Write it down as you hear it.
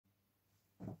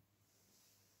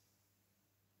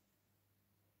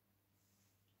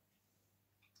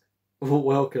Well,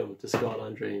 welcome to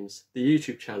Skyline Dreams, the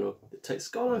YouTube channel that takes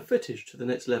Skyline footage to the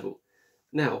next level.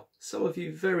 Now, some of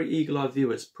you very eagle-eyed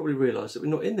viewers probably realise that we're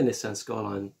not in the Nissan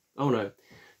Skyline. Oh no.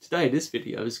 Today this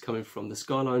video is coming from the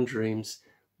Skyline Dreams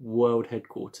World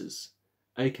Headquarters,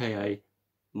 aka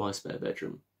my spare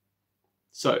bedroom.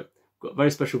 So, we've got a very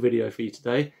special video for you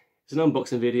today. It's an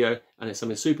unboxing video and it's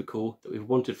something super cool that we've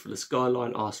wanted for the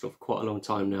Skyline Arsenal for quite a long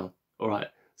time now. Alright,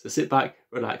 so sit back,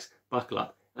 relax, buckle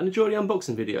up and enjoy the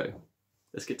unboxing video.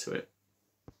 Let's get to it.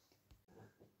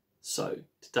 So,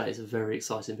 today is a very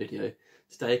exciting video.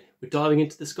 Today we're diving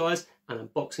into the skies and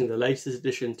unboxing the latest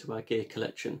addition to our gear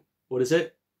collection. What is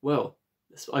it? Well,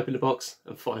 let's open the box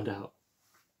and find out.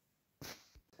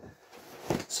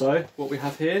 So, what we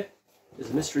have here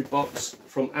is a mystery box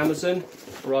from Amazon,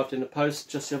 arrived in the post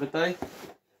just the other day.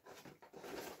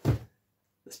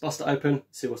 Let's bust it open and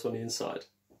see what's on the inside.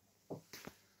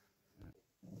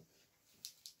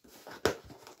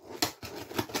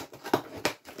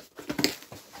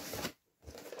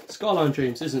 Skyline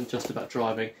Dreams isn't just about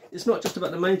driving, it's not just about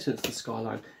the maintenance of the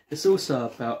Skyline, it's also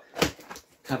about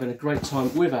having a great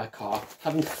time with our car,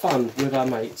 having fun with our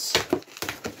mates.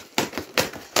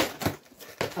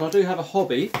 And I do have a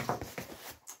hobby,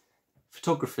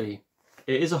 photography.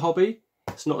 It is a hobby,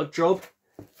 it's not a job.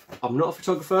 I'm not a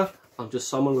photographer, I'm just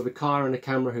someone with a car and a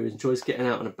camera who enjoys getting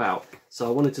out and about. So I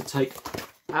wanted to take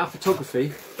our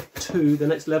photography to the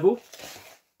next level.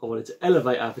 I wanted to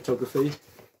elevate our photography.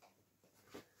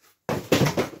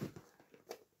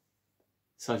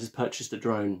 So I just purchased a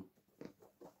drone.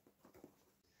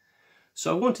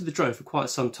 So I wanted the drone for quite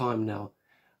some time now,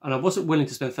 and I wasn't willing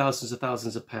to spend thousands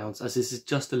of pounds as this is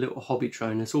just a little hobby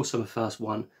drone. It's also my first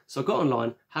one. So I got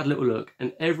online, had a little look,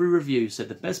 and every review said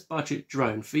the best budget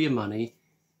drone for your money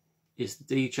is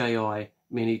the DJI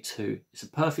Mini 2. It's a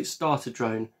perfect starter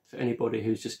drone for anybody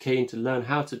who's just keen to learn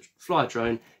how to fly a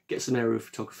drone, get some aerial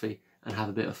photography and have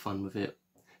a bit of fun with it.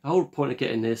 The whole point of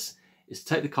getting this is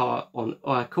to take the car on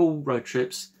our cool road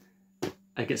trips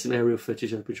and get some aerial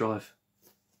footage as we drive.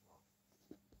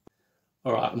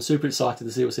 Alright, I'm super excited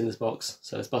to see what's in this box,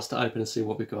 so let's bust it open and see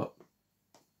what we've got.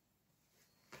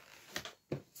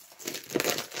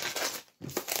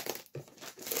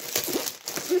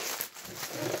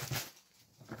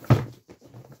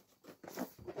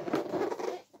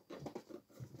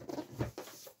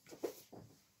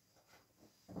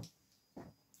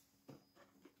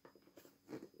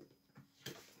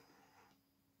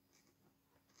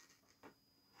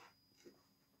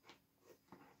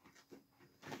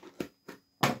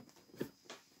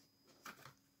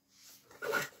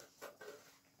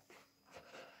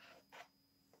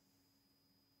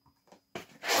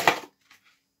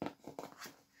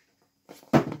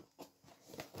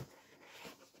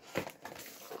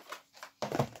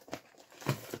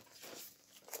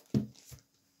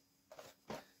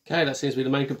 Okay, that seems to be the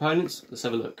main components. Let's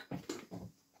have a look.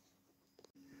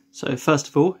 So first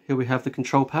of all, here we have the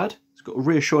control pad. It's got a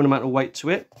reassuring amount of weight to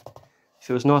it.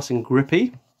 Feels nice and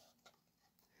grippy.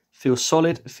 Feels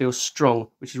solid, feels strong,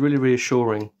 which is really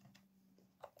reassuring.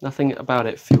 Nothing about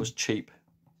it feels cheap.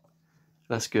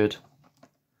 That's good.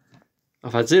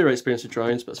 I've had zero experience with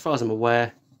drones, but as far as I'm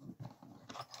aware,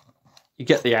 you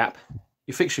get the app,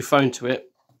 you fix your phone to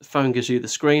it, the phone gives you the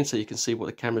screen so you can see what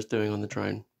the camera's doing on the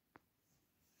drone.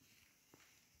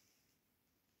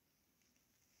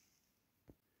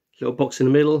 Little box in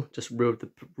the middle, just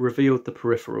revealed the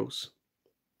peripherals.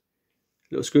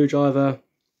 Little screwdriver,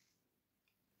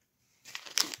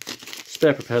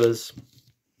 spare propellers,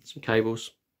 some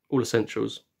cables, all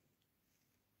essentials.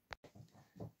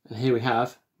 And here we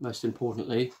have, most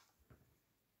importantly,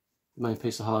 the main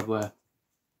piece of hardware.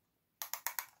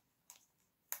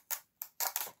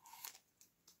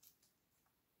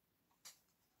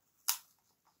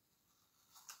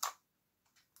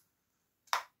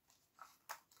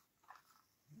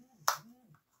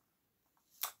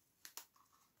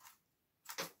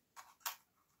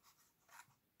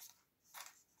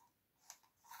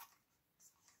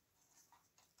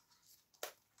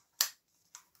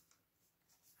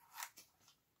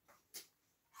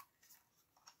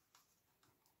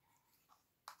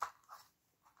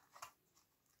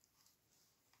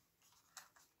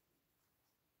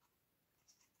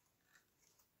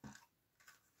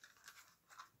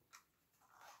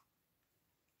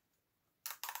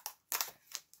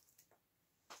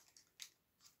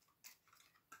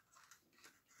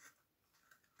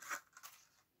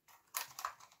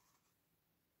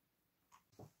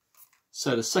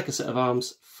 So the second set of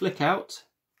arms flick out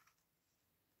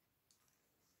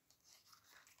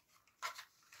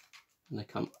and they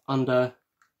come under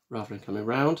rather than coming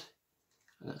round,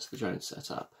 and that's the drone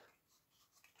set up.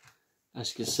 As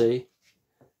you can see,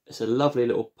 it's a lovely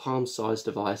little palm-sized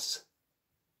device.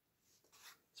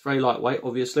 It's very lightweight,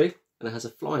 obviously, and it has a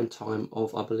flying time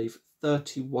of, I believe,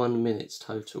 31 minutes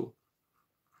total.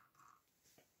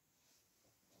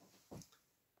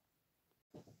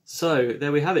 So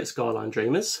there we have it, Skyline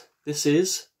Dreamers. This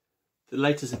is the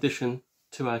latest addition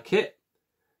to our kit,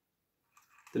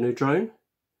 the new drone,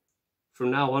 from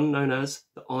now on known as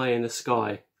the Eye in the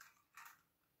Sky.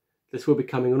 This will be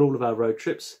coming on all of our road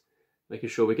trips, making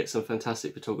sure we get some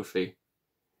fantastic photography.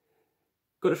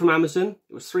 Got it from Amazon.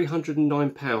 It was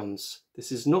 £309.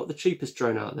 This is not the cheapest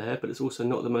drone out there, but it's also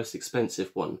not the most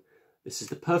expensive one. This is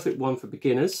the perfect one for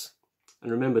beginners.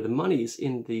 And remember, the money is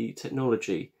in the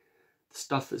technology. The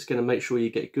stuff that's going to make sure you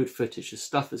get good footage, the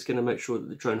stuff that's going to make sure that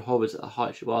the drone hovers at the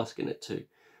height you're asking it to,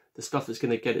 the stuff that's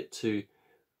going to get it to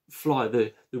fly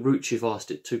the routes you've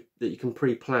asked it to, that you can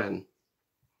pre-plan.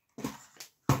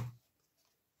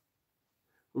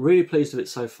 Really pleased with it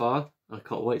so far. I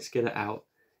can't wait to get it out,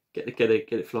 get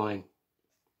it flying.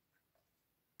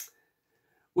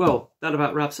 Well, that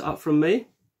about wraps it up from me.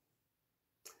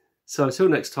 So until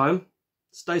next time,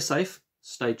 stay safe,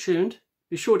 stay tuned.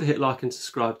 Be sure to hit like and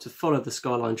subscribe to follow the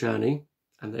Skyline journey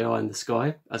and the Eye in the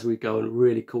Sky as we go on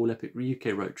really cool epic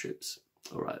UK road trips.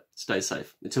 Alright, stay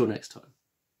safe. Until next time.